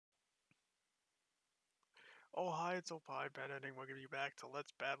Oh, hi, it's Opie PanAnning. Welcome you back to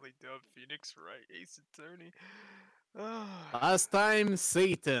Let's Badly Dub Phoenix Wright, Ace Attorney. Ah, Last time,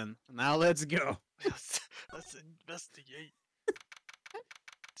 Satan. Now let's go. let's investigate.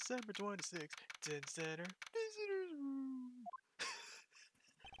 December 26th, 10 Center, Visitors Room.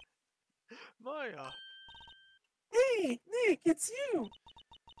 Maya. Hey, Nick, it's you!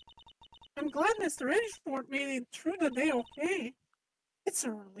 I'm glad Mr. Edgeworth made it through the day okay. It's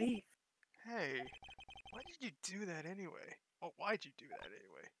a relief. Hey, why did you do that anyway? Oh, why'd you do that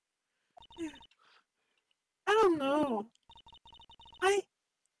anyway? I don't know. I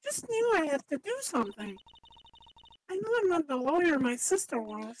just knew I had to do something. I know I'm not the lawyer my sister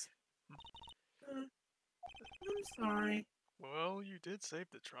was. I'm sorry. Well, you did save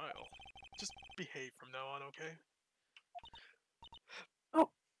the trial. Just behave from now on, okay? Oh,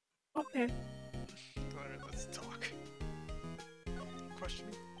 okay. Alright, let's talk.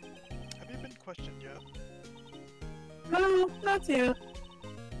 Questioning? Have you been questioned yet? No, not yet.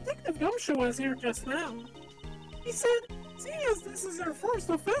 Detective Gumshoe was here just now. He said, seeing as this is your first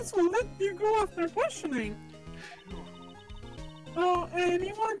offense, we'll let you go after questioning. Oh, and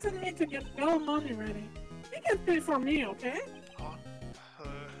he wanted me to get bail money ready. He can pay for me, okay? Huh?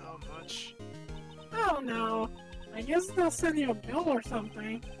 How much? Oh no. I guess they'll send you a bill or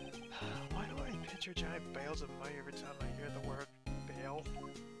something. Why do I picture giant bales of money every time I hear the word bail?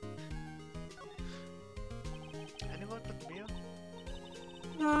 Any luck with Mia?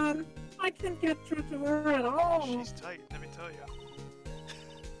 None. I can't get through to her at all. She's tight, let me tell you.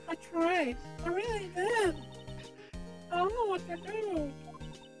 I tried. I really did. I don't know what to do.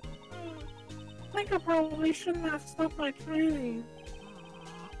 I think I probably shouldn't have stopped my training.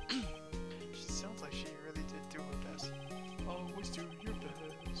 She sounds like she really did do her best. Always do your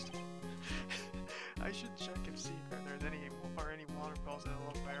best. I should check and see if there's any waterfalls in the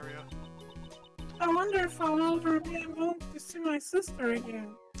local area. I wonder if I'll ever be able to see my sister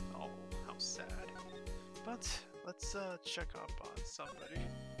again. Oh, how sad. But let's check up on somebody.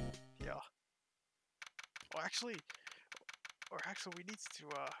 Yeah. Actually, we need to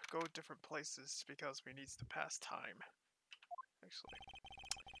go different places because we need to pass time. Actually,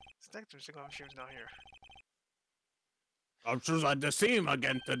 Detective Gumshoe's not here. Gumshoe's at the scene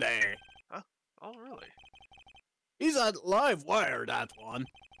again today. Huh? Oh, really? He's at live wire, that one.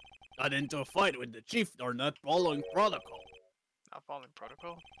 Got into a fight with the chief for not following protocol. Not following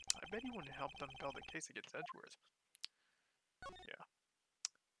protocol? I bet he wouldn't help them build a case against Edgeworth. Yeah.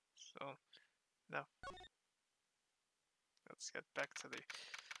 So, now, let's get back to the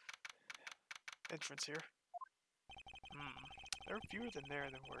entrance here. There are fewer than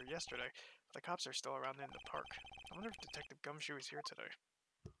were yesterday. The cops are still around in the park. I wonder if Detective Gumshoe is here today.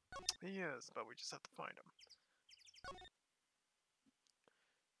 He is, but we just have to find him.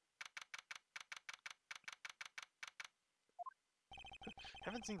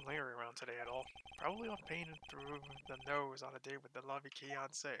 Haven't seen Larry around today at all. Probably off painted through the nose on a date with the lovely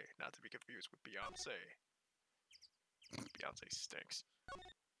Beyonce. Not to be confused with Beyonce. Beyonce stinks.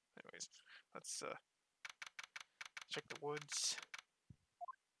 Anyways, let's check the woods.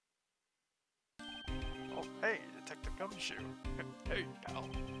 Oh, hey, Detective Gumshoe. Hey, pal.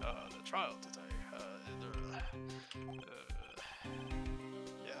 The trial today.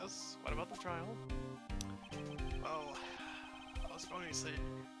 Yes, what about the trial? Well, I was going to say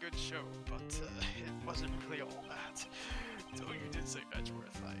good show, but it wasn't really all that. Though you did say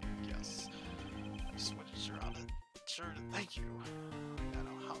Edgeworth, I guess. I just wasn't sure to thank you. I don't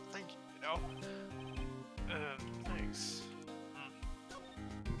know how to thank you, you know? Thanks.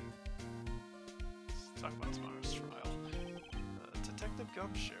 Let's talk about tomorrow's trial. Detective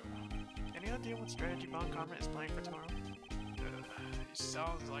Gumshoe. Any idea what strategy Von Karma is playing for tomorrow? He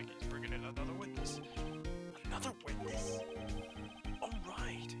sounds like he's bringing in another witness. Another witness? Oh,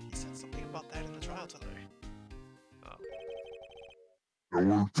 right. He said something about that in the trial today. There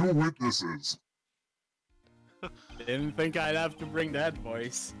were two witnesses. Didn't think I'd have to bring that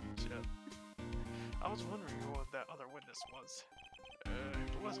voice. Shit. I was wondering who that other witness was.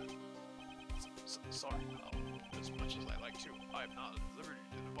 Who was it? Sorry, pal. As much as I like to, I am not at liberty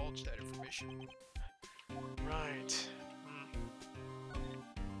to divulge that information. Right.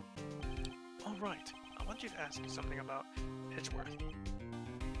 Alright, I want you to ask you something about Edgeworth.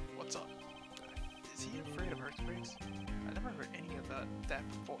 What's up? Is he afraid of earthquakes? I never heard any of that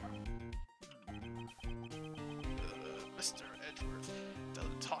before. Mr. Edgeworth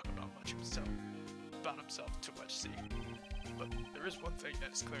doesn't talk about himself too much, see. But there is one thing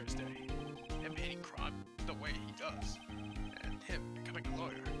that is clear as day. Him hating crime the way he does, and him becoming a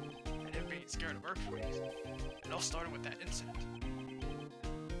lawyer, and him being scared of earthquakes. It all started with that incident.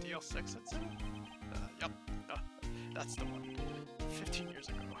 DL6 incident? Yup, That's the one. 15 years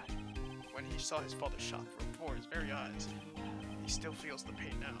ago, when he saw his father shot before his very eyes, he still feels the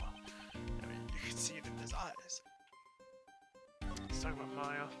pain now. I mean, you can see it in his eyes. He's talking about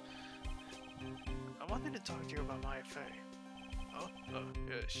Maya. I wanted to talk to you about Maya Fey. Oh,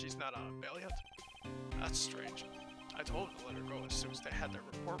 she's not on bail yet? That's strange. I told him to let her go as soon as they had their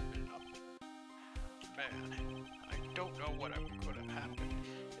report written up. Man, I don't know what could have happened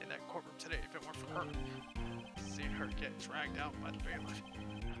in that courtroom today if it weren't for her. Seeing her get dragged out by the bailiff.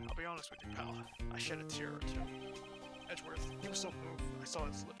 I'll be honest with you, pal. I shed a tear or two. Edgeworth, he was so moved. I saw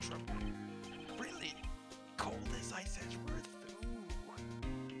his lip tremble. Really? Cold as ice, Edgeworth?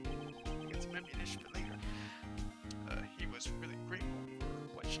 Ooh. Get some ammunition for later. He was really grateful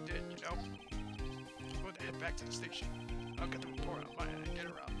for what she did, you know? I'm going to head back to the station. I'll get the report on Maya and get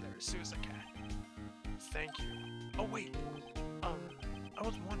her out there as soon as I can. Thank you. Oh wait, I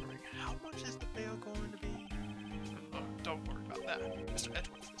was wondering, how much is the bail going to be? Oh, don't worry about that. Mr.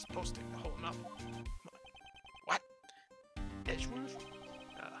 Edgeworth is posting the whole amount. What? Edgeworth?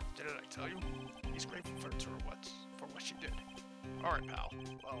 Didn't I tell you? He's grateful for what she did. Alright, pal.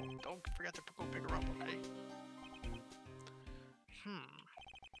 Well, don't forget to go pick her up, okay?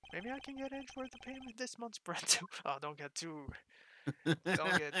 Maybe I can get Edgeworth to pay me this month's rent too. Oh, don't get too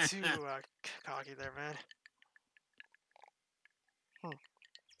cocky there, man.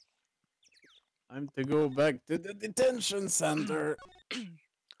 Time to go back to the detention center.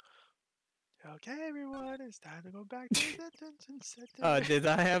 Okay, everyone, it's time to go back to the detention center. Did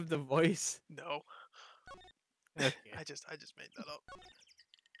I have the voice? No. Okay. I just made that up.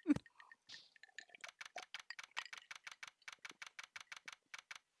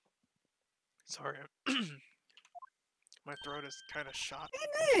 Sorry. My throat is kind of shot.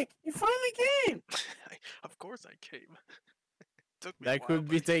 Hey, Nick, you finally came. Of course I came. Took me a That while, could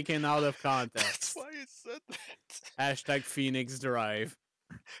be but taken out of that's context. why I said that. Hashtag Phoenix Drive.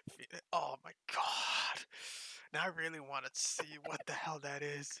 Oh my god. Now I really want to see what the hell that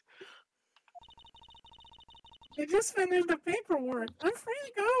is. I just finished the paperwork. I'm free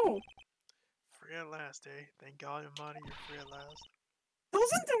to go. Free at last, eh? Thank God Almighty, you're free at last. Those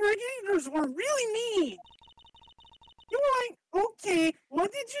interrogators were really mean. You were like, okay,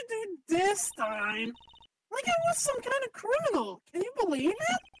 what did you do this time? Like I was some kind of criminal. Can you believe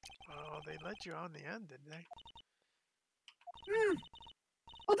it? Oh, they let you out in the end, didn't they?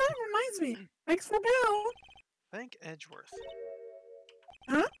 Oh, that reminds me. Thanks for bail. Thank Edgeworth.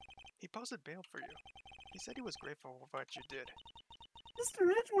 Huh? He posted bail for you. He said he was grateful for what you did. Mr.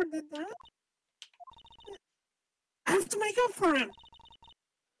 Edgeworth did that. I have to make up for him.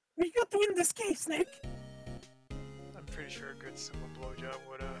 We got to win this case, Nick. I'm pretty sure a good simple blowjob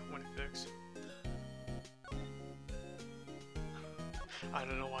would fix. I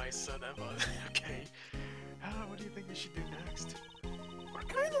don't know why I said that, but okay. What do you think we should do next? We're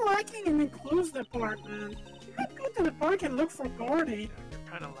kind of lacking in the clues department. You could go to the park and look for Gourdy. Yeah, you're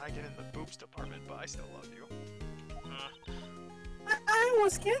kind of lagging in the boobs department, but I still love you. I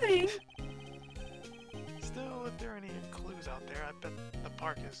was kidding. Still, if there are any clues out there, I bet the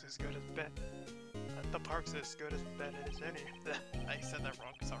park is as good as bet. The park's as good as bet as any. I said that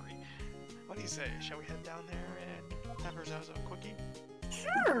wrong, sorry. What do you say? Shall we head down there and have ourselves a quickie?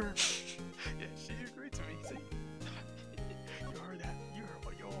 Sure. Yeah, she agreed to me, see? You heard that?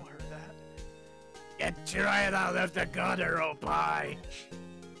 You all heard that. Get your head out of the gutter, oh pie!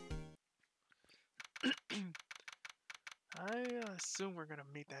 I assume we're gonna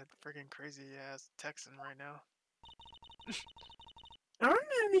meet that friggin' crazy ass Texan right now. There aren't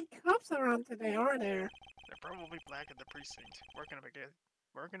any cops around today, are there? They're probably black at the precinct, working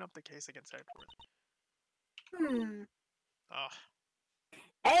up the case against Edgeworth. Oh.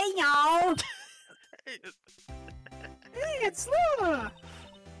 Hey, y'all! Hey, Hey, it's Lola!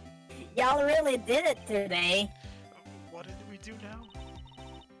 Y'all really did it today. what did we do now?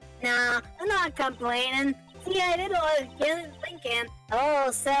 Nah, I'm not complaining. See, I did what I was thinking. Oh,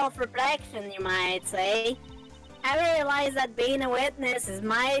 self-reflection, you might say. I realized that being a witness is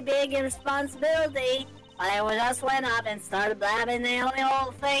my big responsibility. I just went up and started blabbing the only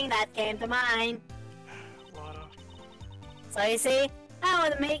old thing that came to mind. Lana, So you see, I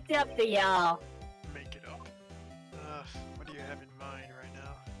would make it up to y'all. make it up. What do you have in mind right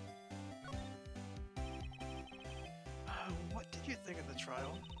now? What did you think of the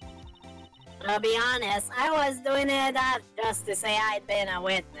trial? To be honest, I was doing it up just to say I'd been a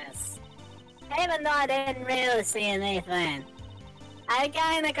witness. Even though I didn't really see anything. I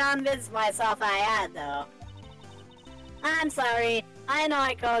kinda convinced myself I had, though. I'm sorry, I know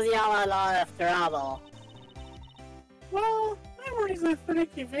I caused y'all a lot of trouble. Well, memory's a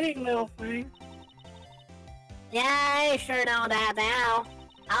finicky vague little thing. Yeah, I sure know that now.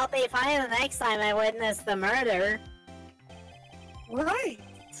 I'll be fine the next time I witness the murder. Right.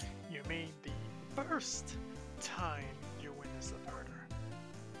 You mean the first time you witnessed the murder?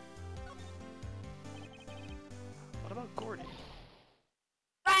 What about Gourdy?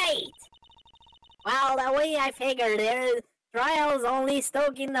 Right! Well, the way I figured it, trial's only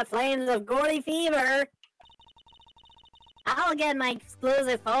stoking the flames of Gourdy fever. I'll get my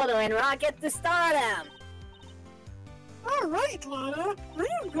exclusive photo and rocket to stardom. Alright, Lana. There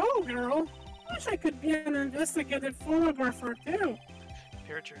you go, girl. Wish I could be an investigative photographer too.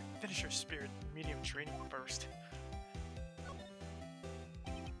 Finish your spirit medium training first.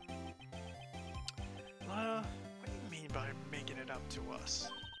 What do you mean by making it up to us?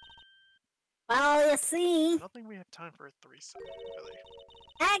 Well, you see, I don't think we have time for a threesome, really.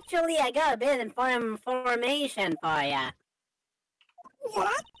 actually I got a bit of information for ya.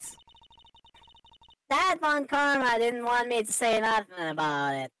 What? That Von Karma didn't want me to say nothing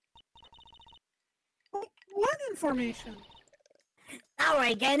about it. What information? Now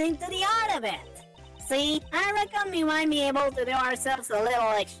we're getting to the art of it. See, I reckon we might be able to do ourselves a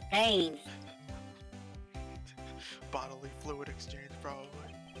little exchange. Bodily fluid exchange, probably.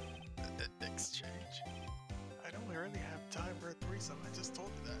 Exchange? I don't really have time for a threesome, I just told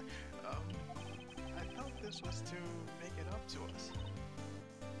you that. I thought this was to make it up to us.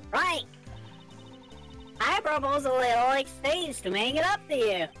 Right. I propose a little exchange to make it up to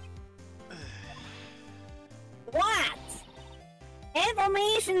you. What?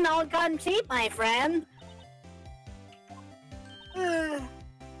 Information don't come cheap, my friend.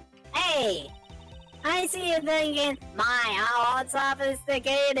 Hey, I see you thinking, my, how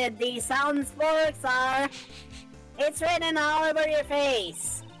sophisticated these sound sporks are. It's written all over your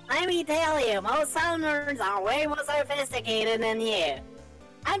face. Let me tell you, most sounders are way more sophisticated than you.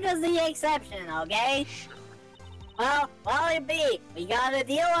 I'm just the exception, okay? Well, what'll it be? We got a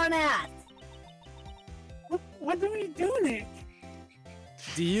deal or not? What do we do, Nick?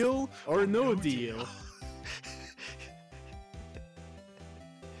 Deal or no deal?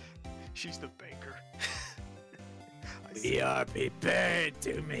 She's the banker. We are prepared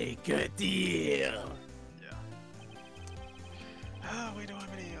to make a deal. Yeah. We don't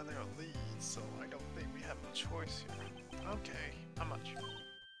have any other leads, so I don't think we have a choice here. Okay, how much?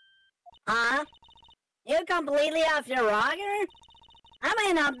 Huh? You completely off your rocker? I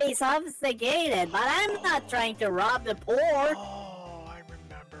may not be sophisticated, but I'm not trying to rob the poor. Oh, I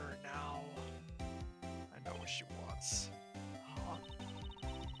remember now. I know what she wants. Huh?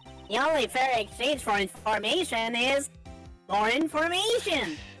 The only fair exchange for information is more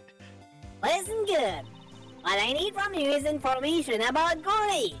information. Listen good. What I need from you is information about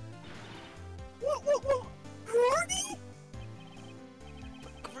Gourdy. What? Gourdy?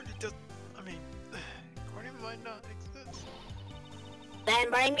 But Gourdy does. I mean, Gourdy might not exist. Then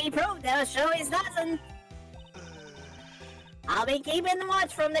bring me proof they'll show his doesn't. I'll be keeping the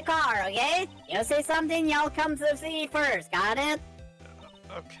watch from the car, okay? You say something, y'all come to see me first, got it?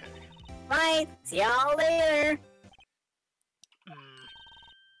 Okay. Right, see y'all later.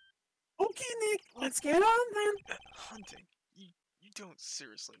 Okay, Nick, let's get on then. Hunting? You don't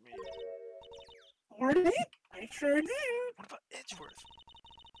seriously mean. Gourdy? I sure do. What about Edgeworth?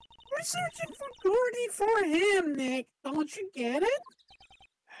 We're searching for Gourdy for him, Nick. Don't you get it?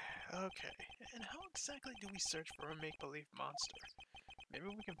 Okay, and how exactly do we search for a make-believe monster? Maybe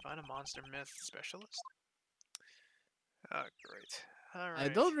we can find a monster myth specialist? Ah, great. Alright. I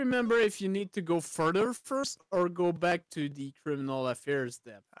don't remember if you need to go further first or go back to the criminal affairs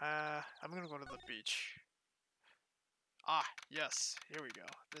step. I'm gonna go to the beach. Ah, yes, here we go.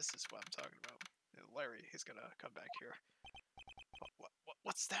 This is what I'm talking about. Larry, he's gonna come back here.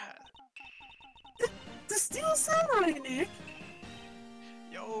 What's that? The Steel Samurai, Nick.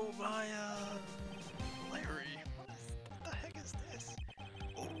 Yo, my, Larry, what the heck is this?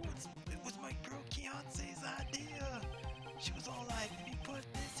 Oh, it was my girl Keonce's idea. She was all like, if you put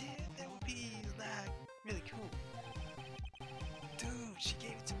this here, that would be, like, really cool. Dude, she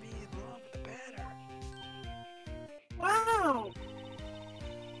gave it to me along with the banner. Wow.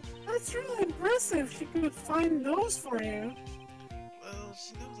 That's really impressive. She could find those for you. Well,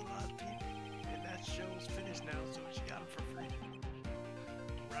 she knows a lot of people, and that show's finished now, so she got them for free.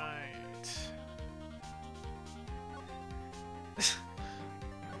 Right.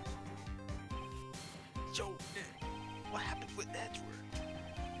 Yo, Nick, what happened with Edgeworth?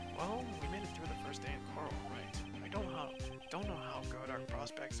 Well, we made it through the first day in Coral, right? I don't know how good our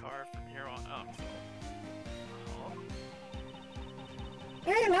prospects are from here on out, though.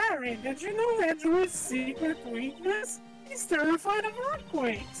 Hey, Larry, did you know Edgeworth's secret weakness? He's terrified of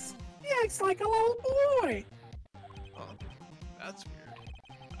earthquakes. He acts like a little boy. That's weird.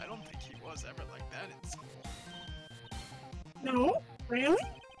 I don't think he was ever like that in school. No? Really?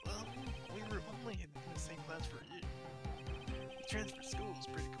 Well, we were only in the same class for a year. He transferred schools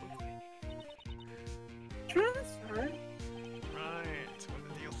pretty quickly. Transfer? Right, when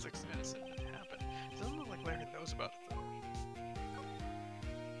the Deal 6 incident happened. Doesn't look like Larry knows about it though.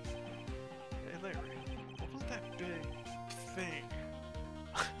 Hey Larry, what was that big thing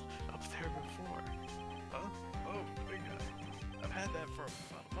up there before? Huh? Oh, the big guy. I've had that for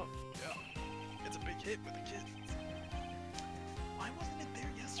about a month, yeah. It's a big hit with the kids. Why wasn't it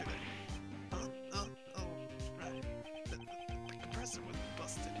there yesterday? Huh? Oh, right. The compressor was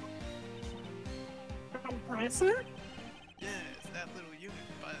busted. Compressor? Yeah, it's that little unit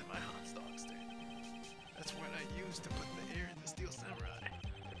by my hot stock stand. That's what I used to put the air in the Steel Samurai.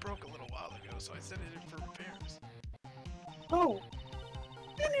 It broke a little while ago, so I sent it in for repairs. Oh.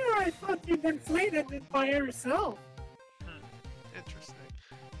 Anyway, I thought you inflated it by yourself. Interesting.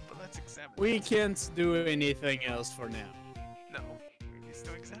 But let's examine We this. can't do anything else for now. No, we need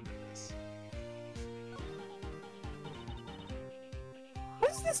to examine this.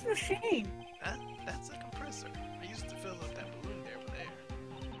 What's this machine? That's a compressor. I used to fill up that balloon there with air.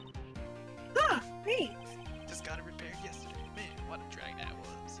 Ah, neat. Just got it repaired yesterday. Man, what a drag that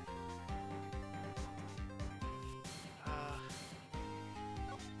was.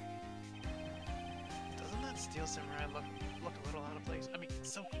 Doesn't that Steel Samurai look a little out of place? I mean,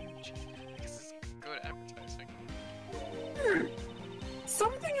 it's so huge. I guess it's good advertising.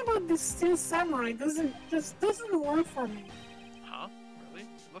 Something about this Steel Samurai doesn't work for me. Huh? Really?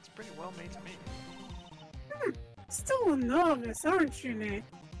 It looks pretty well made to me. Still a novice, aren't you, Nick?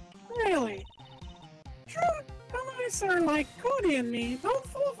 Really? True, novices are like Gourdy and me. Don't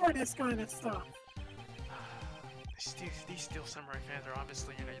fall for this kind of stuff. These Steel Samurai fans are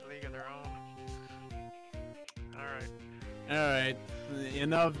obviously in a league of their own. Alright. Alright,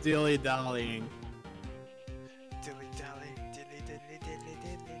 enough dilly-dallying. Dilly dally, dilly diddly diddly diddly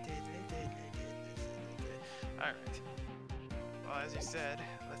diddly diddly diddly diddly. Alright. Well, as you said,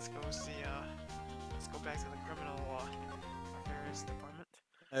 let's go see, let's go back to the criminal affairs department.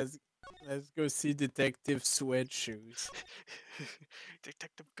 Let's go see Detective Sweatshoes.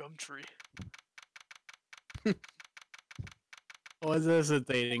 Detective Gumtree. Was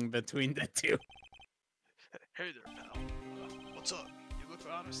hesitating between the two. Hey there, pal. What's up? You look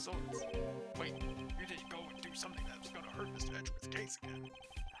out of sorts. Wait, you didn't go and do something that's gonna hurt Mr. Edgeworth's case again.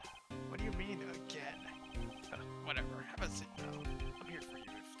 What do you mean, again? Whatever, have a seat, pal. I'm here for you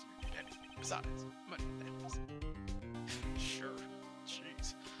if you need anything. Besides, money things. Sure.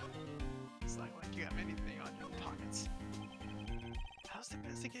 Jeez. It's not like you have anything on your pockets. How's the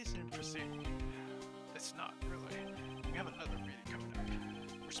investigation proceeding? It's not, really. We have another meeting coming up.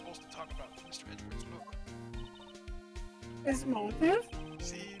 We're supposed to talk about Mr. Edgeworth's motive. His motive?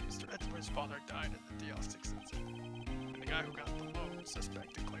 See, Mr. Edgeworth's father died in the DL6 incident. And the guy who got the loan,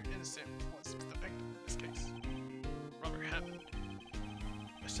 suspect declared innocent, was the victim in this case. Robert Hammond.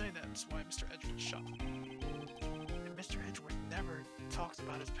 They're saying that's why Mr. Edgeworth shot him. And Mr. Edgeworth never talks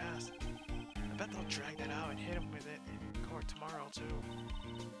about his past. I bet they'll drag that out and hit him with it in court tomorrow, too.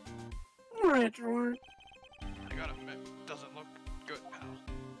 Alright, George. I gotta admit, doesn't look good, pal.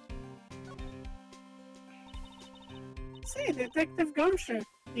 Say, Detective Gumshoe,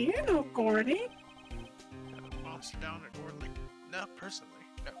 do you know Gourdy? Monster down at Gourdy? Not personally,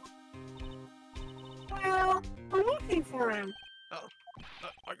 no. Well, I'm looking for him.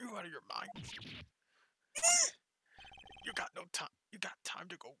 Are you out of your mind? You got no time. You got time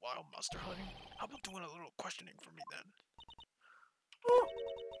to go wild monster hunting? How about doing a little questioning for me then? Oh,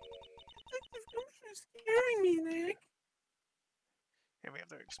 Detective Gumshoe's scaring me, Nick. And we have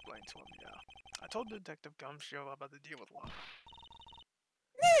to explain to him, yeah. I told Detective Gumshoe about the deal with Lana.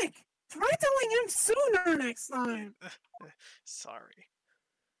 Nick, try telling him sooner next time. Sorry.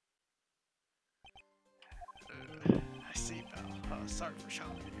 I see, pal. Sorry for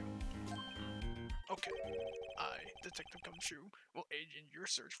shouting at you. Okay. I, Detective Gumshoe, will aid in your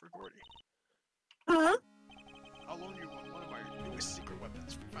search for Gourdy. Huh? I'll loan you one of my newest secret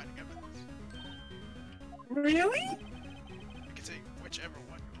weapons for finding evidence. Really? You can take whichever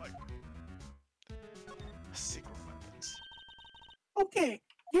one you like. Secret weapons. Okay,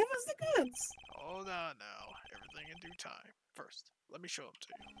 give us the goods. Hold on now. Everything in due time. First, let me show them to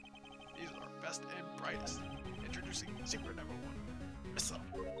you. These are our best and brightest. Introducing secret number 1. Missile.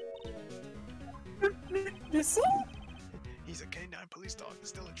 Missile? He's a canine police dog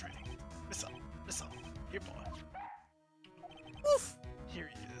still in training. Missile. Here, boy. Oof. Here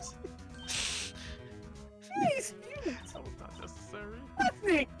he is. Jeez, cute. So not necessary. Look,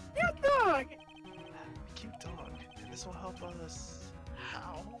 Nick, your dog. Cute dog. And this this will help us.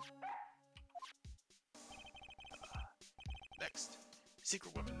 How? Next,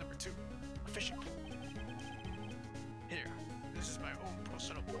 secret weapon number 2, a fishing pole. Here, this is my own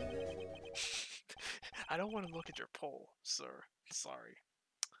personal pole. I don't want to look at your pole, sir. Sorry.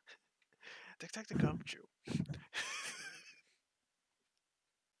 Detective Gumshoe.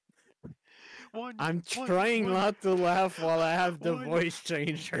 I'm trying not to laugh while I have the voice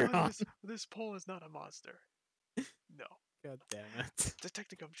changer on. This pole is not a monster. No. God damn it.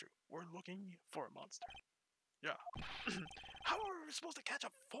 Detective Gumshoe, we're looking for a monster. Yeah. How are we supposed to catch a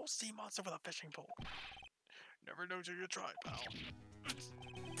full sea monster with a fishing pole? Never know till you try, pal.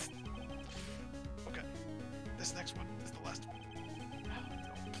 Okay. This next one is the last one. No,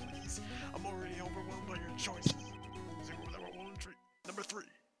 please. I'm already overwhelmed by your choices. Number 3.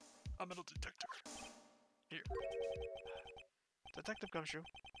 A metal detector. Here. Detective Gumshoe.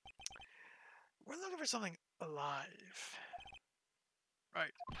 We're looking for something alive.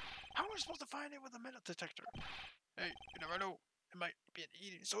 Right. How are we supposed to find it with a metal detector? Hey, you never know. It might be an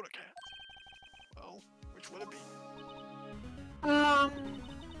eating soda can. Well, which would it be? I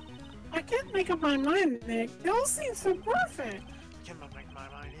can't make up my mind, Nick. They all seem so perfect. I can't make my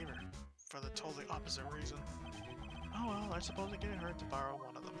mind either. For the totally opposite reason. Oh well, I suppose it can't hurt to borrow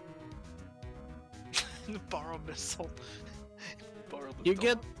one of them. Borrow missile. Borrow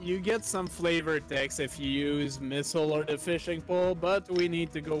the You get some flavor text if you use missile or the fishing pole, but we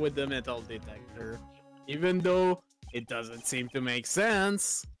need to go with the metal detector. Even though it doesn't seem to make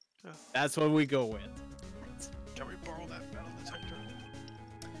sense, that's what we go with. Can we borrow that metal detector?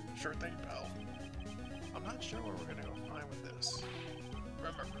 Sure thing, pal. I'm not sure where we're gonna go find with this.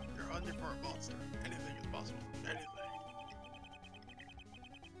 Remember, you're hunting for a monster. Anything is possible. Anything.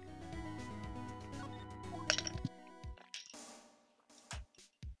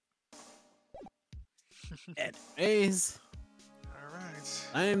 Anyways, Alright.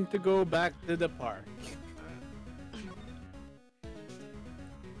 time to go back to the park. I'm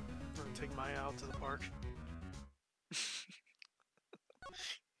gonna take Maya out to the park.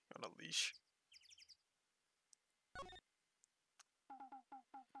 On a leash.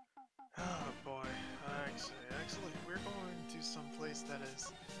 Oh boy. Actually, we're going to some place that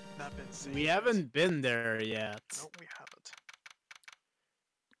has not been seen. We haven't been there yet. No, we haven't.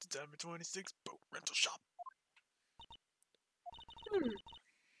 December 26th, boat rental shop.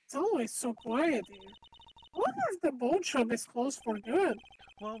 It's always so quiet here. I wonder if the boat shop is closed for good.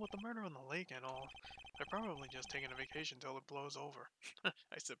 Well, with the murder on the lake and all, they're probably just taking a vacation till it blows over.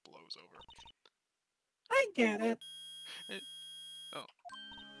 I said blows over. I get it. Oh.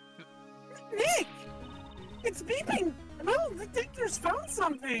 Nick! It's beeping! The metal detector's found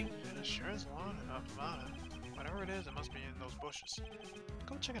something! Yeah, sure is long enough about it. Whatever it is, it must be in those bushes.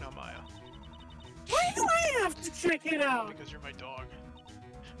 Go check it out, Maya. Why do I have to check it out? Because you're my dog.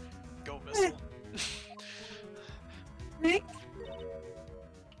 Go, Missile. Nick?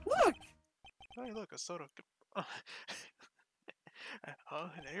 Look! Hey, look, a soda. Huh?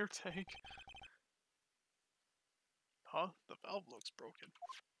 An air tank? Huh? The valve looks broken.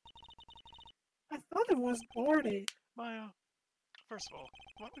 I thought it was Gourdy. Maya, first of all,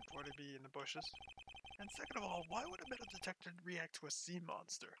 why would Gourdy be in the bushes? And second of all, why would a metal detector react to a sea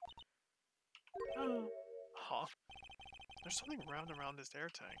monster? Huh? There's something round around this air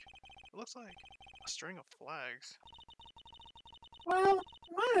tank. It looks like a string of flags. Well,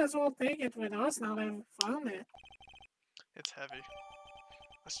 might as well take it with us now that we found it. It's heavy.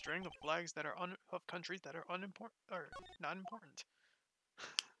 A string of flags that are of countries that are unimportant or not important.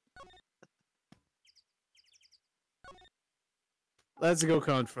 Let's go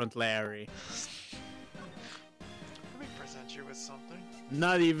confront Larry. Let me present you with something.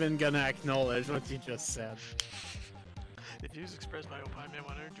 Not even gonna acknowledge what you just said. The views expressed by Opine Man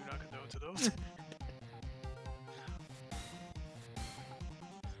Wonder do not condone to those.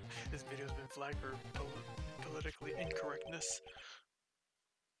 This video has been flagged for politically incorrectness.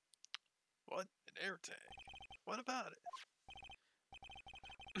 What? An air tank? What about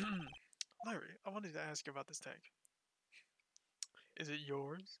it? Larry, I wanted to ask you about this tank. Is it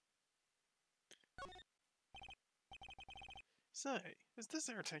yours? Say, is this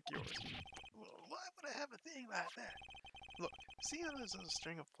air tank yours? Well, why would I have a thing like that? Look, see how there's a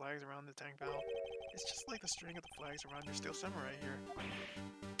string of flags around the tank valve? It's just like the string of the flags around your steel samurai here.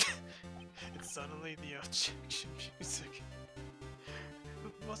 It's suddenly the objection music.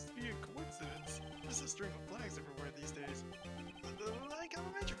 It must be a coincidence. There's a string of flags everywhere these days. Like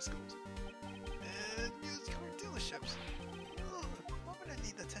elementary schools. And used car dealerships. Ugh, why would I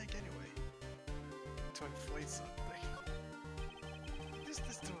need the tank anyway? To inflate something. You used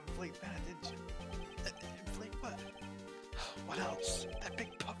this to inflate that, didn't you? Inflate what?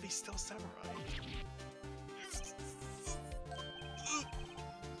 he's still samurai.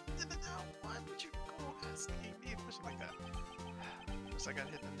 Now, why would you go asking me a question like that? Looks like I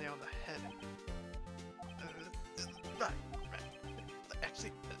hit the nail on the head. Right.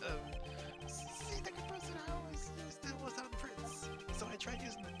 Actually, see, the compressor I always used it was on Fritz. So I tried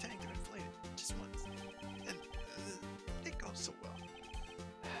using the tank to inflate it just once. And it goes so well.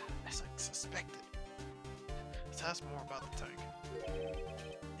 As I suspected. Let's ask more about the tank.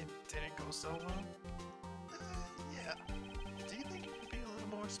 It didn't go so well? Yeah. Do you think you could be a little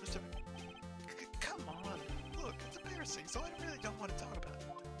more specific? Come on. Look, it's embarrassing, so I really don't want to talk about it.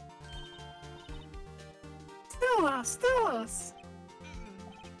 Tell us.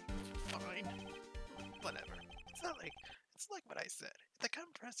 Fine. Whatever. It's like what I said. The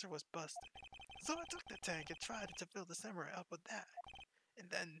compressor was busted. So I took the tank and tried to fill the samurai up with that. And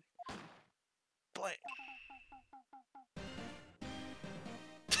then... blank.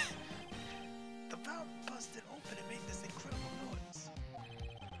 The valve busted open and made this incredible noise.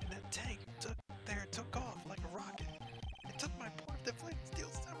 And that tank took off like a rocket. It took my poor deflated steel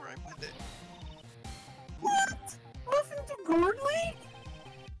samurai with it. What? Off into Gourdy?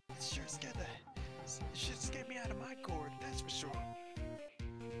 It sure scared me out of my gourd, that's for sure.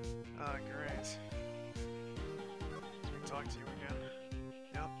 Great. Can we talk to you again?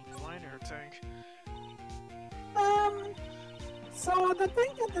 Yep, flying air tank. So the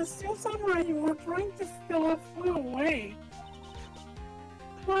thing that the steel samurai you were trying to fill up flew away.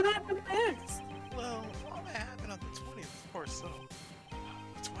 What happened next? Well, all that happened on the 20th or so.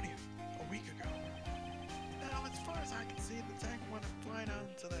 The 20th, a week ago. Now, as far as I can see, the tank went flying out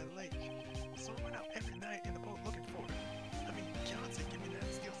into that lake. So I went out every night in the boat looking for it. I mean, Beyonce gave me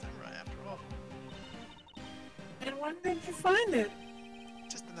that steel samurai after all. And when did you find it?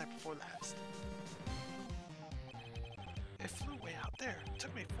 Just the night before last. It flew way out there. It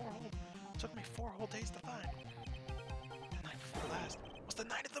took me four whole days to find. The night before last was the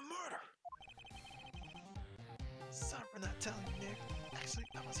night of the murder. Sorry for not telling you, Nick. Actually,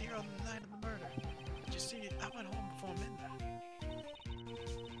 I was here on the night of the murder. But you see, I went home before midnight.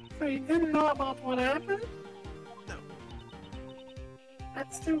 So you didn't know about what happened? No,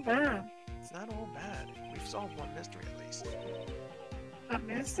 That's too bad. it's not all bad. We've solved one mystery at least. A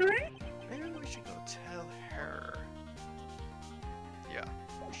mystery? Maybe we should go tell her. Yeah,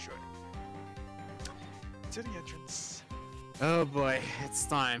 we should. To the entrance. Oh boy, it's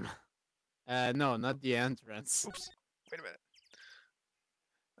time. No, not the entrance. Oops, wait a minute.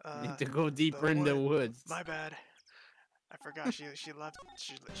 Need to go deeper in the woods. My bad. I forgot she left.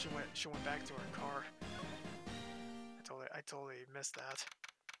 She went back to her car. I totally missed that.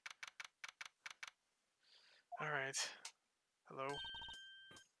 All right. Hello.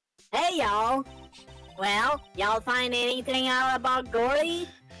 Hey, y'all. Well, y'all find anything out about Gourdy?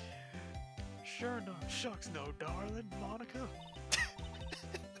 Sure, no shucks, no, darling, Monica.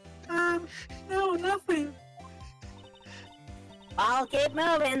 No, nothing. I'll keep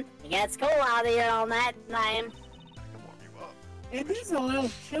moving. It gets cool out here all night time. I can warm you up. It is a little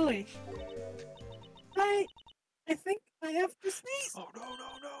chilly. I think I have to sneeze. Oh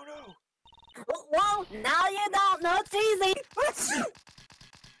no! Whoa, now you don't know teasing.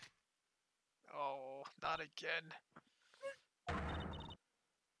 Oh, not again.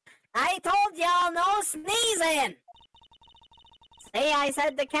 I told y'all no sneezing. See, I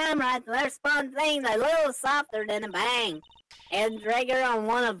said the camera to respond things a little softer than a bang. And trigger on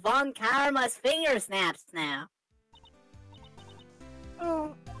one of Von Karma's finger snaps now.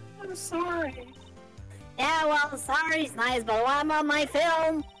 Oh, I'm sorry. Yeah, well, sorry's nice, but I'm on my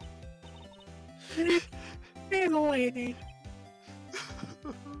film. Nick, be the lady.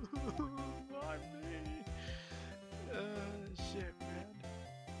 Why me? Shit, man.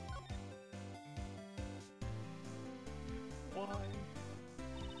 Why?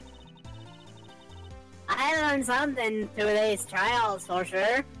 I learned something through these trials for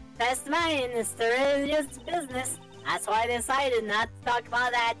sure. Testimony industry is just business. That's why I decided not to talk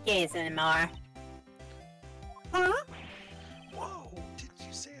about that case anymore. Huh? Whoa! Did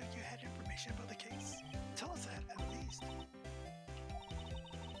you say you had information about the case? Tell us that at least.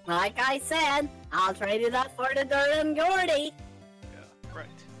 Like I said, I'll trade it up for the Durham Gourdy. Yeah,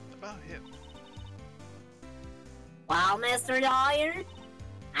 right. About him. Well, Mr. Lawyer,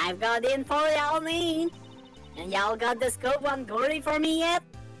 I've got the info y'all need. And y'all got the scoop on Gourdy for me yet?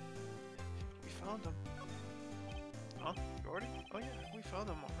 We found him. Huh? Gourdy? Oh yeah, we found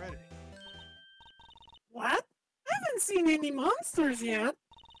him already. What? I haven't seen any monsters yet.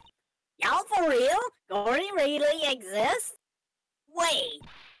 Y'all for real? Gourdy really exists? Wait.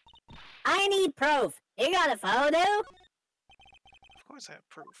 I need proof. You got a photo? Of course I have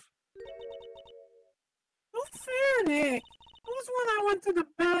proof. Oh, fair, Nick. It was when I went to the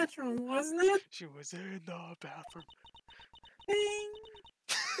bathroom, wasn't it? She was in the bathroom. Ding.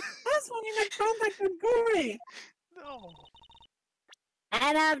 That's when you made contact with Gourdy. No.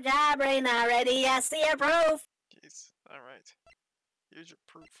 Enough jabbering already. I see your proof. Jeez. Alright. Here's your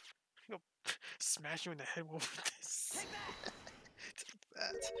proof. I'm gonna smash you in the head with this. Take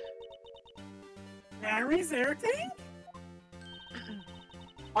that. Larry's air tank?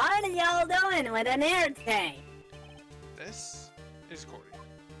 What are y'all doing with an air tank? This is Gourdy.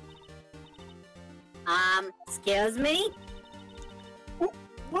 Excuse me?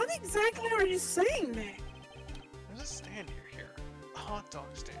 What exactly are you saying, Nick? There's a stand here. A hot dog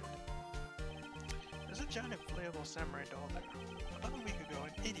stand. There's a giant inflatable samurai doll there. About a week ago,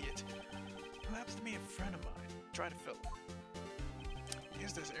 an idiot, who happens to be a friend of mine, tried to fill it. He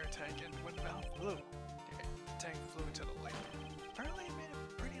used this air tank and when the valve flew, the tank flew into the lake. Apparently it made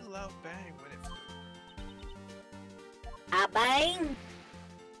a pretty loud bang when it flew. A bang?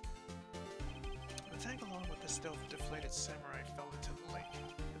 The tank along with the still deflated samurai fell into the lake.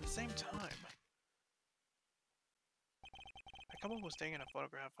 At the same time, a couple was taking a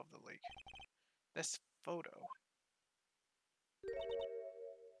photograph of the lake. This photo.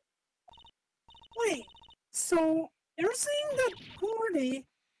 Wait, so you're saying that Gourdy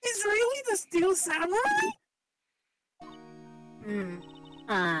is really the Steel Samurai?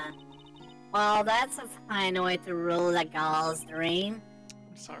 Well, that's a fine way to rule a girl's dream.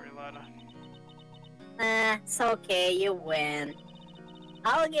 I'm sorry, Lana. It's okay, you win.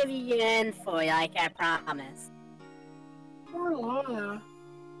 I'll give you your info like I promised. Poor Lana.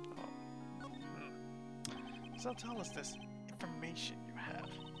 So tell us this information you have.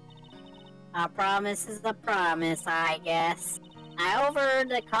 A promise is a promise, I guess. I overheard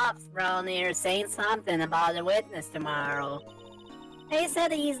the cops around here saying something about a witness tomorrow. They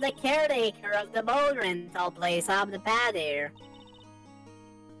said he's the caretaker of the boat rental place up the pad here.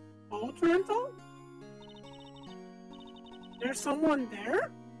 Boat rental? There's someone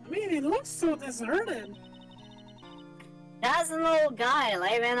there? I mean, it looks so deserted. Just an old guy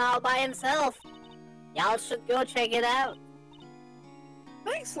living all by himself. Y'all should go check it out.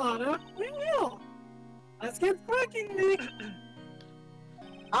 Thanks, Lana. We will. Let's get cracking, Nick.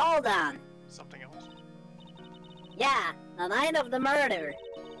 Hold on. Something else? Yeah, the night of the murder.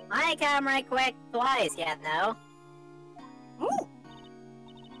 My camera quacked twice, you know. Oh,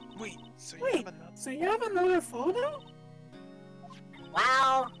 Wait, so you wait. have another? So you have another photo?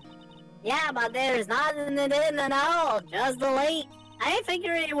 Well, yeah, but there's nothing in it at all, just the lake. I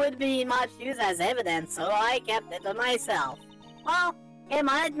figured it would be much use as evidence, so I kept it to myself. Well, it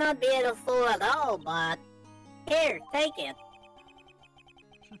might not be helpful at all, but here, take it.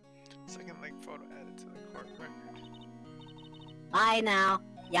 Second lake photo added to the court record. Bye now.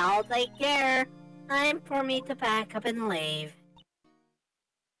 Y'all take care. Time for me to pack up and leave.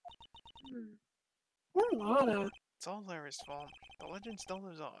 Poor Lana. It's all Larry's fault. The legend still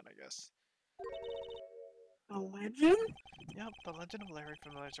lives on, I guess. A legend? Yep, the legend of Larry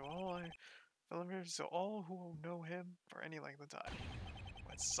familiar to all who know him for any length of time.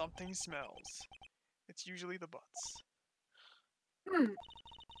 When something smells, it's usually the butts. Someone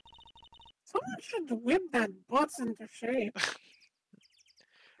should whip that butts into shape.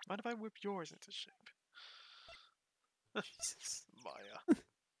 Mind if I whip yours into shape? Maya.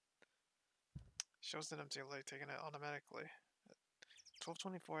 Shows that I'm too late, taking it automatically. At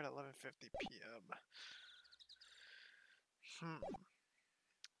 12:24 at 11:50 p.m.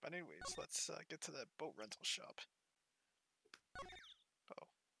 But anyways, let's get to that boat rental shop. Oh,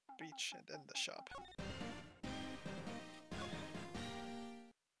 beach and then the shop.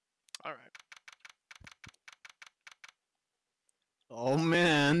 Alright. Oh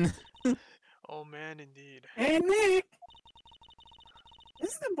man. Oh man, indeed. Hey, Nick!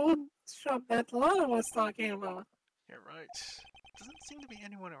 This is the boat shop that Lana was talking about. You're right. Doesn't seem to be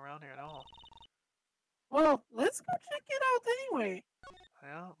anyone around here at all. Well, let's go check it out anyway.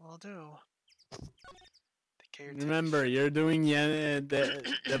 Yeah, will do. The caretaker. Remember, you're doing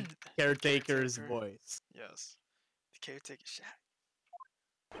the caretaker's Caretaker. voice. Yes. The caretaker shack.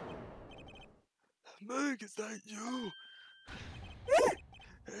 Meg, is that you?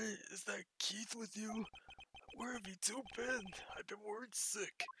 Hey, is that Keith with you? Where have you two been? I've been worried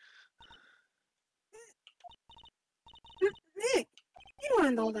sick. Nick, you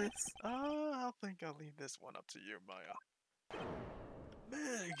handle this. I think I'll leave this one up to you, Maya.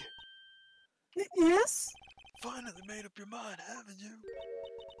 Meg, Yes? finally made up your mind, haven't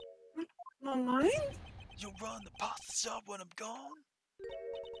you? My mind? You'll run the pasta shop when I'm gone?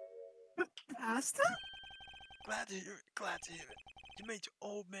 Pasta? Glad to hear it, glad to hear it. You made your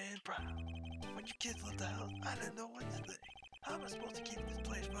old man proud. When you kids left the house, I didn't know what to think. How am I supposed to keep this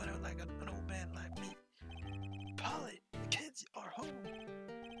place running like an old man like me? Polly, the kids are home.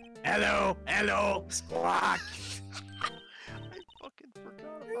 Hello, hello, squawk. I fucking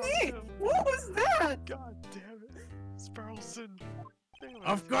forgot about Nick, him. what was that? God damn it. Sparrelson. Damn it.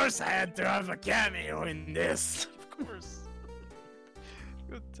 Of course I had to have a cameo in this. Of course.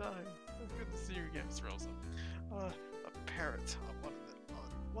 Good time. Good to see you again, Sparrelson. A parrot on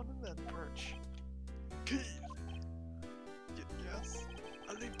one of that perch. Keith! Yes?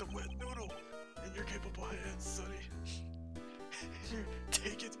 I leave the wet noodle in your capable hands, Sonny. Here,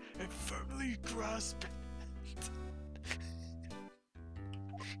 take it and firmly grasp it.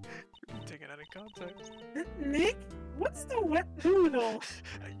 You're taken out of context. Nick, what's the wet noodle?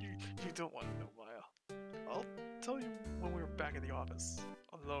 You don't want to know, Maya. I'll tell you when we're back in the office.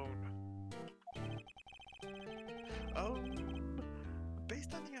 Alone.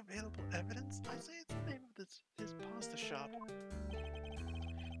 Based on the available evidence, I say it's the name of his pasta shop.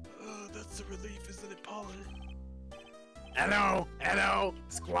 That's a relief, isn't it, Polly? Hello, hello,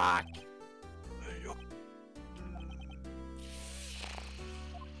 squawk. Yup.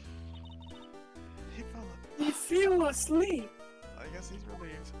 He fell asleep. You feel asleep. I guess he's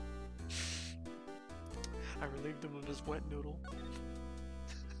relieved. I relieved him of his wet noodle.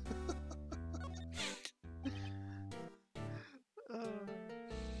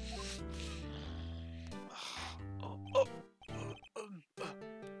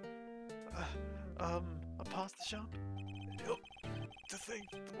 A pasta shop? Yup. To think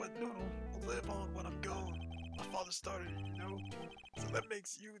the wet noodle will live on when I'm gone. My father started it, you know? So that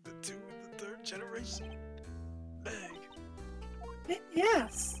makes you the 2 and the 3rd generation. Meg,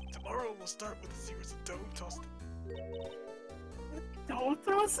 Yes. tomorrow we'll start with a series of dough toasting. Dough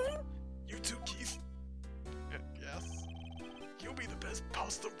tossing? You too, Keith? Yes? You'll be the best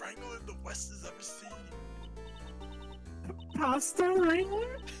pasta wrangler the West has ever seen. Pasta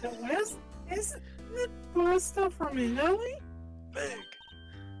wrangler? The West? Isn't it pasta from Italy? Meg,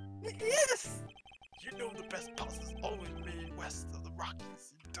 Yes. you know the best pasta's always made west of the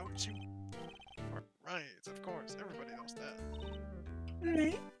Rockies, don't you? Right, of course, everybody knows that.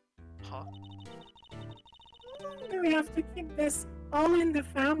 Nick, Huh? how long do we have to keep this all in the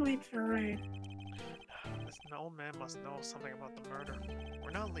family charade? This old man must know something about the murder.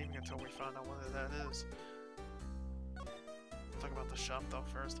 We're not leaving until we find out what that is. Talk about the shop though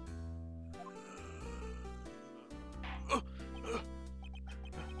first.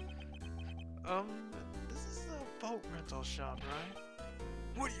 This is a boat rental shop, right?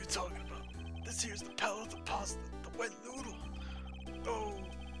 What are you talking about? This here's the pallet of pasta, the wet noodle. Oh,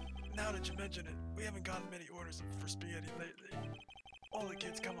 now that you mention it, we haven't gotten many orders for spaghetti lately. All the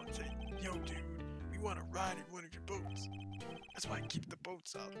kids come up and say, yo dude, we want to ride in one of your boats. That's why I keep the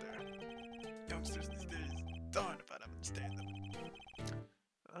boats out there. Youngsters these days, darn if I'd understand them.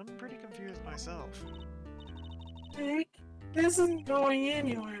 I'm pretty confused myself. Nick, this isn't going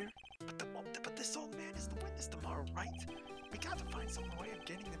anywhere. But this old man is the witness tomorrow, right? We gotta find some way of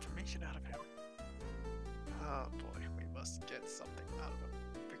getting information out of him. Oh boy, we must get something out of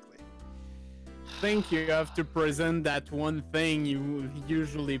him quickly. I think you have to present that one thing you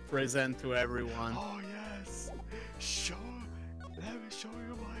usually present to everyone. Oh yes! Let me show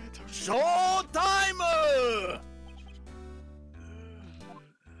you my attorney. Show timer!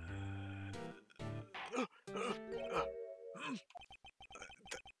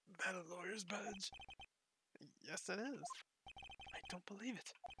 That a lawyer's badge? Yes, it is. I don't believe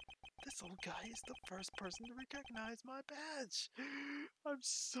it. This old guy is the first person to recognize my badge. I'm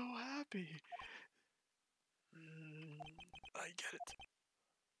so happy. I get it.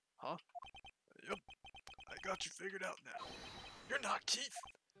 Huh? Yep. I got you figured out now. You're not Keith.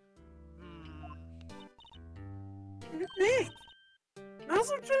 Nick, now's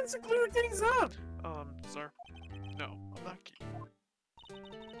our chance to clear things up. Sir? No, I'm not Keith.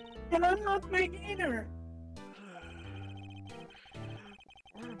 And I'm not Meg either.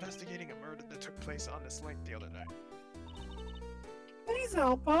 We're investigating a murder that took place on this lake the other night. Please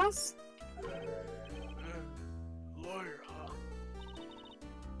help us. Lawyer, huh?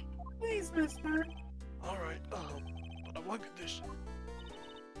 Please, mister. Alright, but on one condition.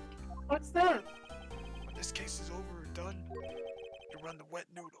 What's that? When this case is over and done, you run the wet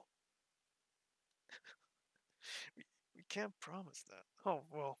noodle. we can't promise that. Oh,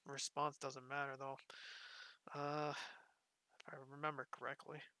 well, response doesn't matter though. If I remember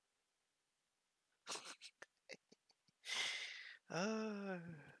correctly.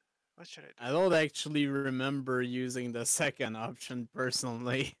 What should I do? I don't actually remember using the second option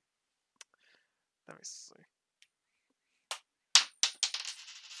personally. Let me see.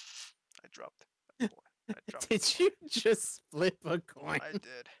 dropped a coin. I dropped Did you just flip a coin? I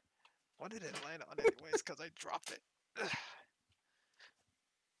did. What did it land on anyways? Because I dropped it. Ugh.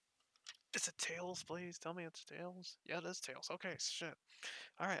 Is it tails, please? Tell me it's tails. Yeah, it is tails. Okay, shit.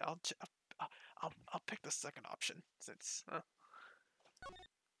 All right, I'll pick the second option since I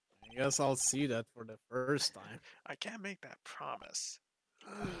guess I'll see that for the first time. I can't make that promise.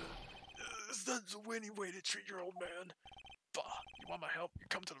 Is that the winning way to treat your old man? Bah, you want my help? You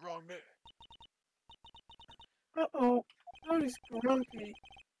come to the wrong man. Uh-oh. Now he's grumpy.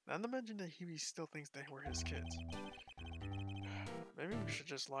 Not to mention that he still thinks they were his kids. Maybe we should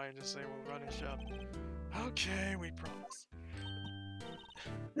just lie and just say we'll run his shop. Okay, we promise.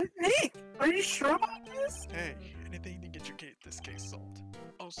 Nick, are you sure about this? Hey, anything to get your this case solved.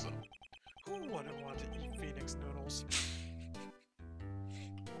 Also, who wouldn't want to eat Phoenix noodles?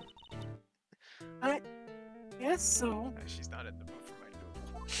 I guess so. She's not in the mood for my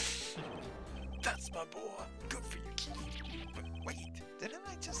noodle. That's my boy. Good for you, Keith. But wait, didn't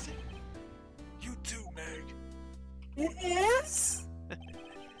I just say you too, Meg? Yes?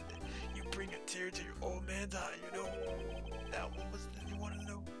 You bring a tear to your old man's eye, you know? Now, what was it you wanted to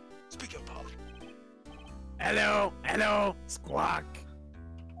know? Speak up, Polly. Hello, Squawk.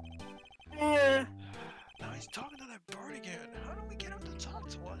 Yeah. Now he's talking to that bird again. How do we get him to talk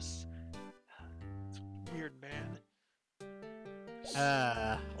to us? It's weird, man.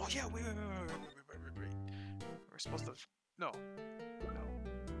 Oh yeah, wait. We're supposed to. No.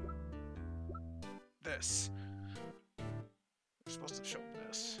 This. We're supposed to show him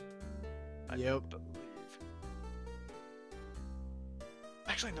this. I Yep. believe.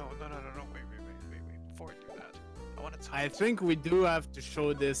 Actually, no. Wait. Before we do that, I want to talk. I think we do have to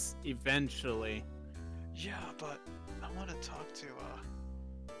show this eventually. Yeah, but I want to talk to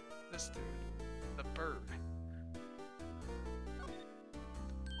this dude, the bird.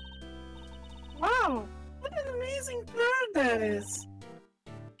 Wow, what an amazing bird that is.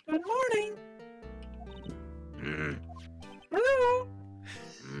 Good morning. Hello.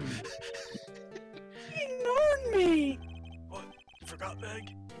 He ignored me. What? You forgot, Meg?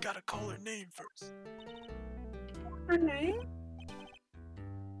 You gotta call her name first. Her name?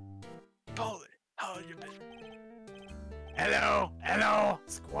 Polly, how you been? Hello,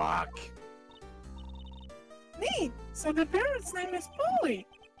 Squawk. Neat. So the parrot's name is Polly.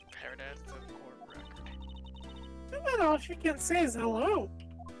 Parrot adds to the court record. Too bad all she can say is hello.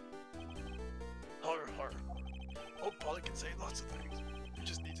 Har. Oh, Polly can say lots of things. You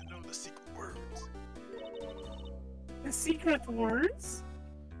just need to know the secret words. The secret words?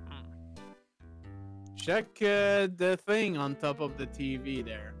 Check the thing on top of the TV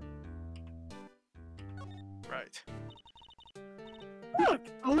there. Right. Look,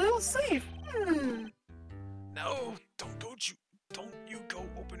 a little safe. No, don't you go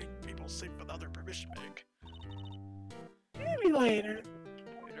opening people's safe without their permission, Meg. Maybe later.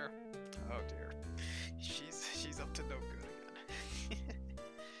 Later. Oh dear. She's up to no good again.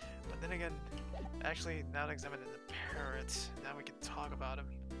 But then again, actually, now that examining the parrot, now we can talk about him.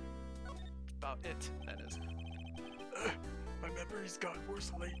 About it, that is. My memory's gotten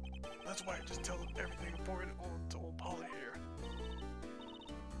worse late. That's why I just tell them everything important to old Polly here.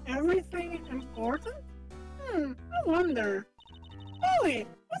 Everything important? I wonder. Polly,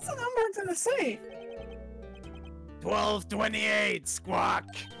 what's the number to the safe? 1228, Squawk.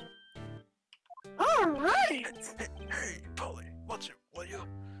 All right. Hey, Polly, watch it, will you?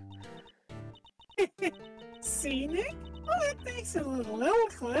 See, Nick? Well, it takes a little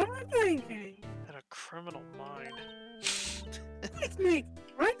clever thinking. And a criminal mind. Quick, Nick,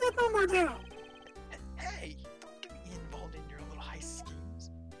 write that number down. Hey, don't get me involved in your little heist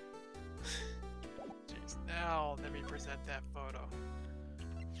schemes. Jeez, now let me present that photo.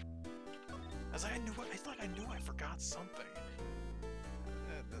 It's like I knew I forgot something.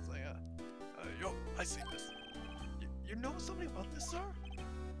 It's like, yo, I see this. You know something about this, sir?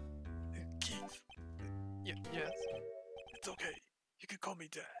 Keith. Yes. It's okay. You can call me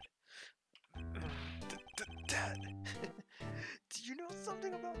Dad. Dad. Do you know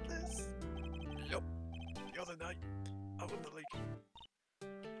something about this? Yup. The other night, out on the lake.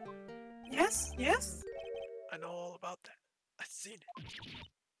 Yes? I know all about that. I've seen it.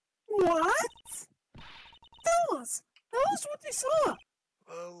 What? Tell us what you saw.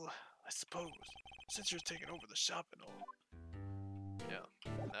 Well, I suppose, since you're taking over the shop and all. Yeah,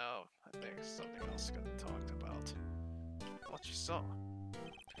 now I think something else got talked about. What you saw.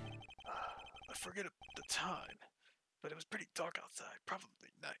 I forget the time, but it was pretty dark outside,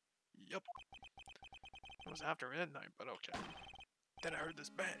 probably night. Yup. It was after midnight, but okay. Then I heard this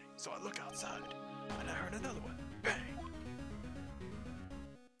bang, so I look outside, and I heard another one. Bang!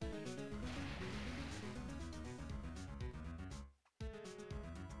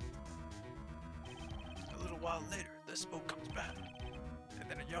 the smoke comes back. And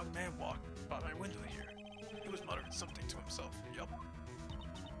then a young man walked by my window here. He was muttering something to himself. Yup.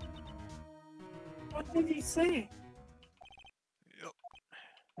 What did he say? Yup.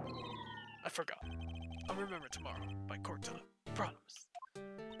 I forgot. I'll remember tomorrow by court time. Promise.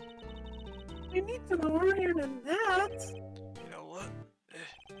 You need to know earlier than that. You know what?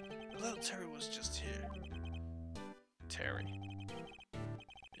 Little Terry was just here. Terry.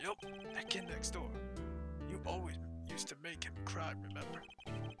 Yup, that kid next door. You always used to make him cry, remember?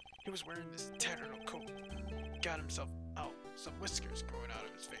 He was wearing this tattered old coat. Got himself out, some whiskers growing out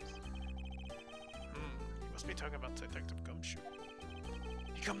of his face. You must be talking about Detective Gumshoe.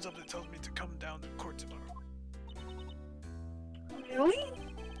 He comes up and tells me to come down to court tomorrow. Really?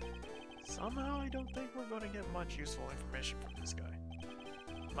 Somehow I don't think we're going to get much useful information from this guy.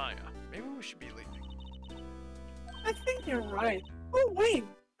 Maya, maybe we should be leaving. I think you're right. Oh, wait.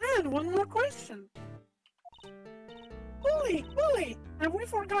 I had one more question. Bully, have we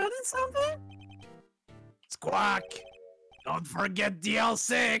forgotten something? Squawk! Don't forget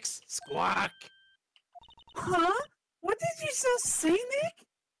DL6! Squawk! Huh? What did you just say, Nick?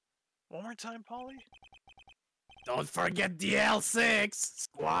 One more time, Polly? Don't forget DL6!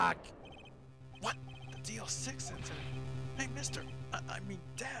 Squawk! What? The DL6 incident? Hey, mister! I mean,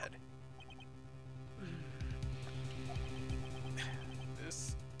 Dad!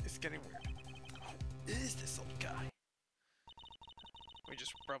 This is getting weird. Who is this old guy? We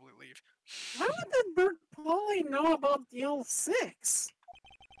just probably leave. How did Bert Polly know about DL6?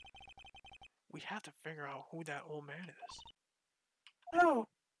 We have to figure out who that old man is. Oh.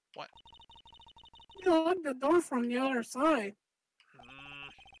 What? You locked the door from the other side.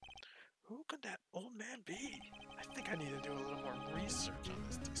 Who could that old man be? I think I need to do a little more research on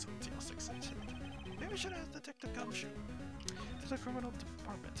this DL6 incident. Maybe I should ask Detective Gumshoe to the criminal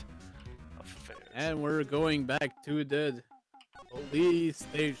department affairs. And we're going back to the police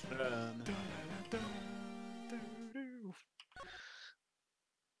station.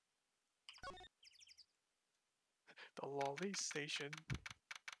 The Lolly Station.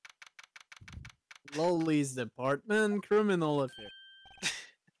 Lolly's Department, Criminal Affairs.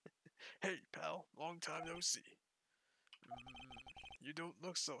 Hey, pal. Long time no see. You don't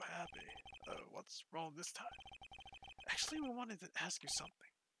look so happy. What's wrong this time? Actually, we wanted to ask you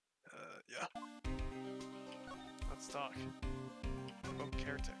something. Yeah? Let's talk. Boat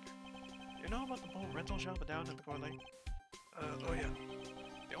caretaker. You know about the boat rental shop down at the Gourdy? Oh yeah.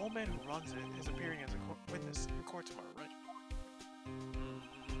 The old man who runs it is appearing as a witness in court tomorrow, right?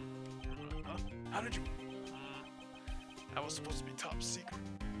 Huh? How did you... That was supposed to be top secret.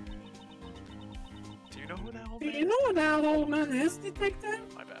 Do you know who that old man is? Do you know who that old man is, Detective?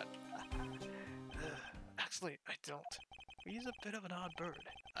 My bad. Actually, I don't. He's a bit of an odd bird.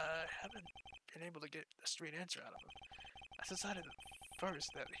 I haven't been able to get a straight answer out of him. I decided at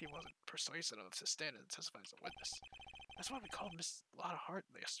first that he wasn't persuasive enough to stand and testify as a witness. That's why we called Miss Lotta Hart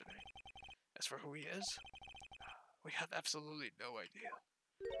yesterday. As for who he is, we have absolutely no idea.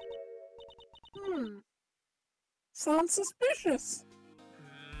 Sounds suspicious.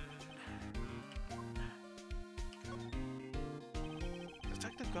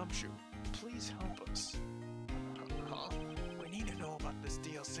 Detective Gumshoe, please help us. Huh? We need to know about this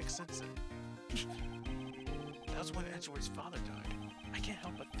DL6 incident. That was when Edgeworth's father died. I can't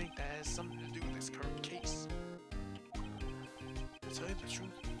help but think that has something to do with this current case. To tell you the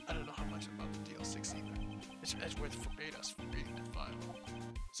truth, I don't know how much about the DL6 either. Mr. Edgeworth forbade us from reading that file.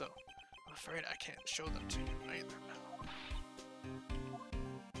 So, I'm afraid I can't show them to you either now.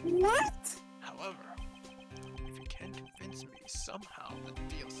 What? However, if you can convince me somehow that the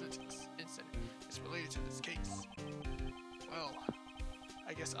DL6 incident is related to this case, well,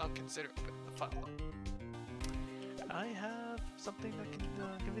 I guess I'll consider opening the file up. I have something that can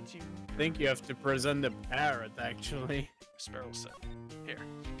convince you. I think you have to present the parrot, actually. Sparrow said, "Here."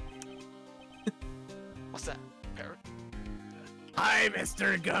 What's that, parrot? Hi,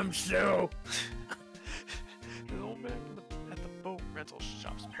 Mr. Gumshoe! The old man at the boat rental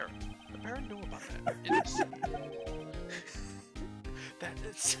shop's parrot. The parrot knew about that incident. That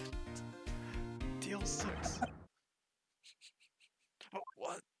is DL6. Oh,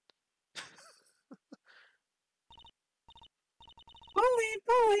 what?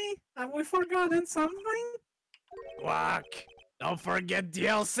 Polly, have we forgotten something? Squawk! Don't forget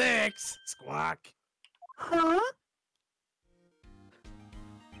DL6! Squawk! Huh?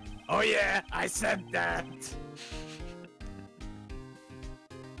 Oh yeah, I said that!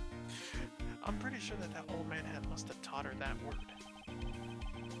 I'm pretty sure that old man must have taught her that word.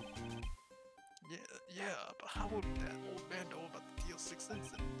 Yeah, but how would that old man know about the DL6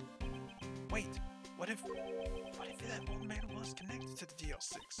 incident? Wait, What if that old man was connected to the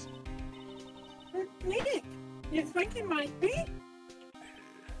DL6? Nick, you think he might be?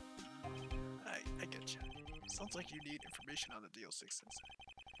 I get you. Sounds like you need information on the DL6 incident.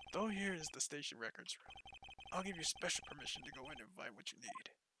 Though here is the station records room. I'll give you special permission to go in and find what you need.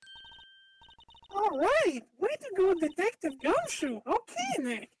 Alright, way to go, Detective Gumshoe. Okay,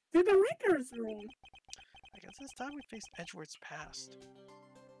 Nick, to the records room. I guess it's time we face Edgeworth's past.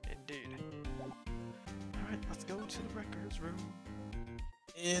 Indeed. Alright, let's go to the records room.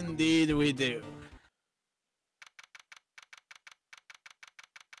 Indeed we do.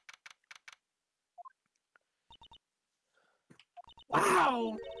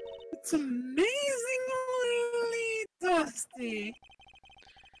 Wow, it's amazingly dusty.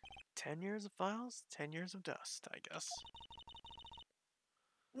 10 years of files, 10 years of dust, I guess.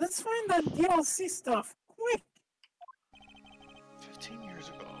 Let's find that DLC stuff, quick. 15 years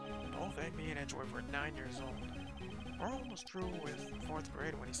ago, both me and Edgeworth were 9 years old. We're almost through with 4th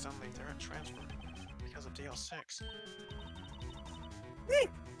grade when he suddenly transferred because of DL6. Nick,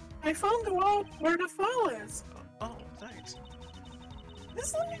 I found out where the file is. Oh, thanks.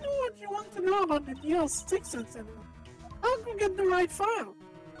 Just let me know what you want to know about the DL6 incident. I'll go get the right file.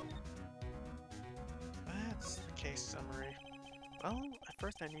 That's the case summary. Well, at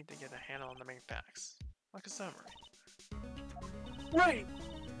first I need to get a handle on the main facts, like a summary. Right.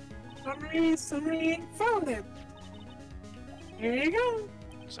 Summary, found it. Here you go.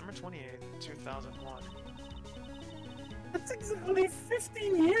 Summer 28th, 2001. That's exactly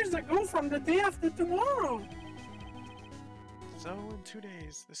 15 years ago from the day after tomorrow. So, in 2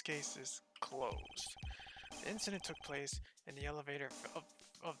 days, this case is closed. The incident took place in the elevator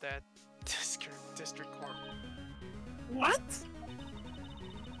of that district court. What?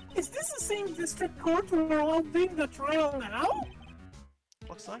 Is this the same district court we're holding the trial now?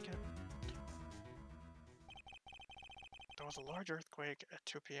 Looks like it. There was a large earthquake at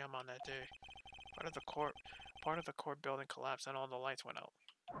 2 p.m. on that day. Part of the court building collapsed and all the lights went out.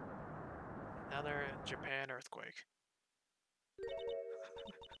 Another Japan earthquake.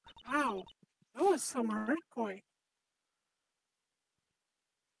 Wow, that was some earthquake.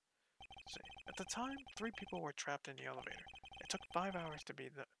 See, at the time, 3 people were trapped in the elevator. It took 5 hours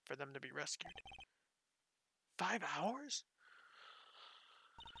for them to be rescued. 5 hours?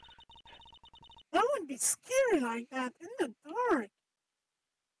 That would be scary like that in the dark.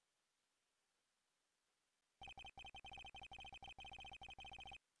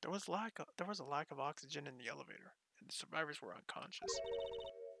 There was a lack of oxygen in the elevator, and the survivors were unconscious.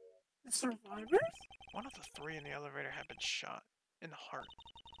 The survivors? One of the 3 in the elevator had been shot in the heart.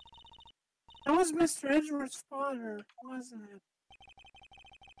 That was Mr. Edgeworth's father, wasn't it?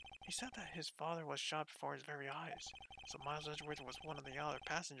 He said that his father was shot before his very eyes, so Miles Edgeworth was one of the other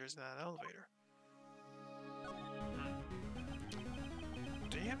passengers in that elevator.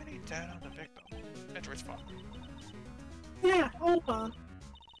 Do you have any data on the victim? Edgeworth's father. Yeah, hold on.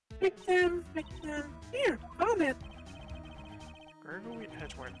 Victim. Here, found it. Gregory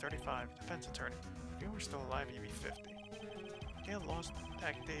Edgeworth, 35, defense attorney. If you were still alive, you'd be 50. He had lost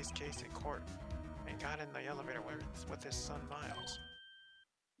that day's case in court and got in the elevator with his son Miles.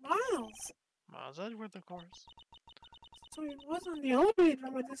 Miles. Miles Edgeworth, of course. So he was on the elevator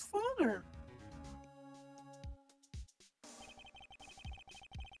with his father.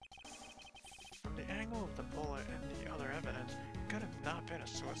 From the angle of the bullet and the other evidence, it could have not been a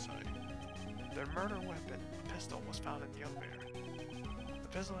suicide. The murder weapon, a pistol, was found in the elevator. The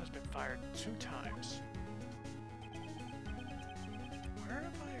pistol has been fired 2 times. Where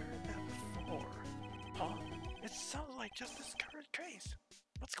have I heard that before? Huh? It sounds like just this current case.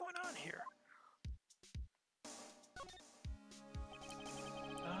 What's going on here?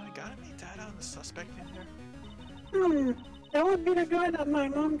 Got any data on the suspect in here? That would be the guy that my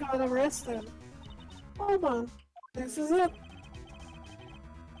mom got arrested. Hold on. This is it.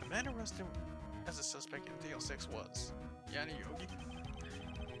 The man arrested as a suspect in DL6 was Yanni Yogi.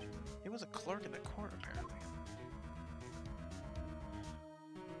 He was a clerk in the court, apparently.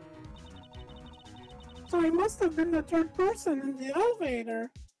 So he must have been the 3rd person in the elevator.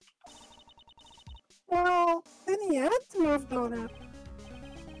 Well, then he had to have done it.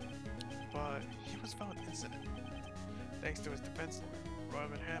 But he was found innocent, thanks to his defense lawyer,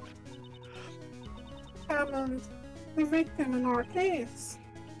 Robin Hammond. Hammond, the victim in our case.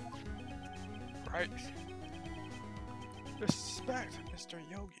 Right. The suspect, Mr.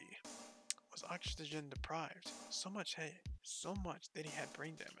 Yogi, was oxygen deprived so much that he had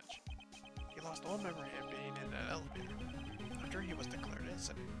brain damage. He lost all memory of being in that elevator. After he was declared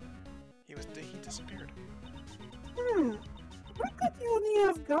innocent, he disappeared. Where could Yogi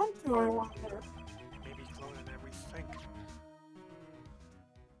have gone to, I wonder?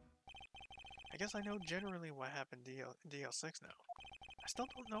 guess I know generally what happened in DL6 now. I still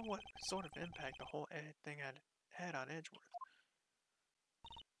don't know what sort of impact the whole thing had on Edgeworth.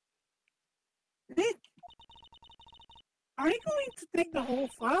 Nick, are you going to take the whole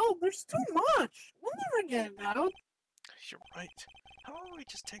file? There's too much. We'll never get it out. You're right. How about we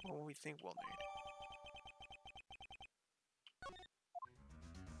just take what we think we'll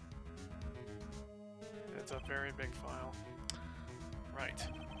need? It's a very big file. Right.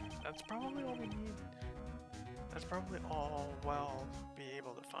 That's probably all we need. That's probably all we'll be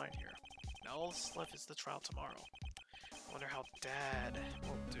able to find here. Now all that's left is the trial tomorrow. I wonder how Dad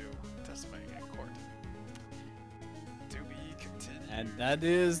will do testifying in court. To be continued. And that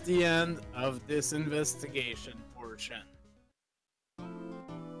is the end of this investigation portion.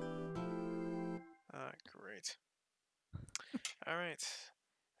 Great. Alright.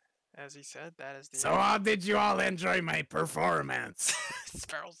 As he said, that is the So end. how did you all enjoy my performance?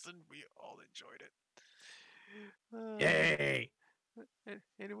 Sparrelson, we all enjoyed it. Yay!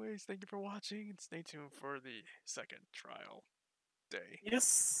 Anyways, thank you for watching, and stay tuned for the second trial day.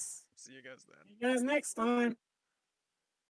 Yes. See you guys then. See you guys next time.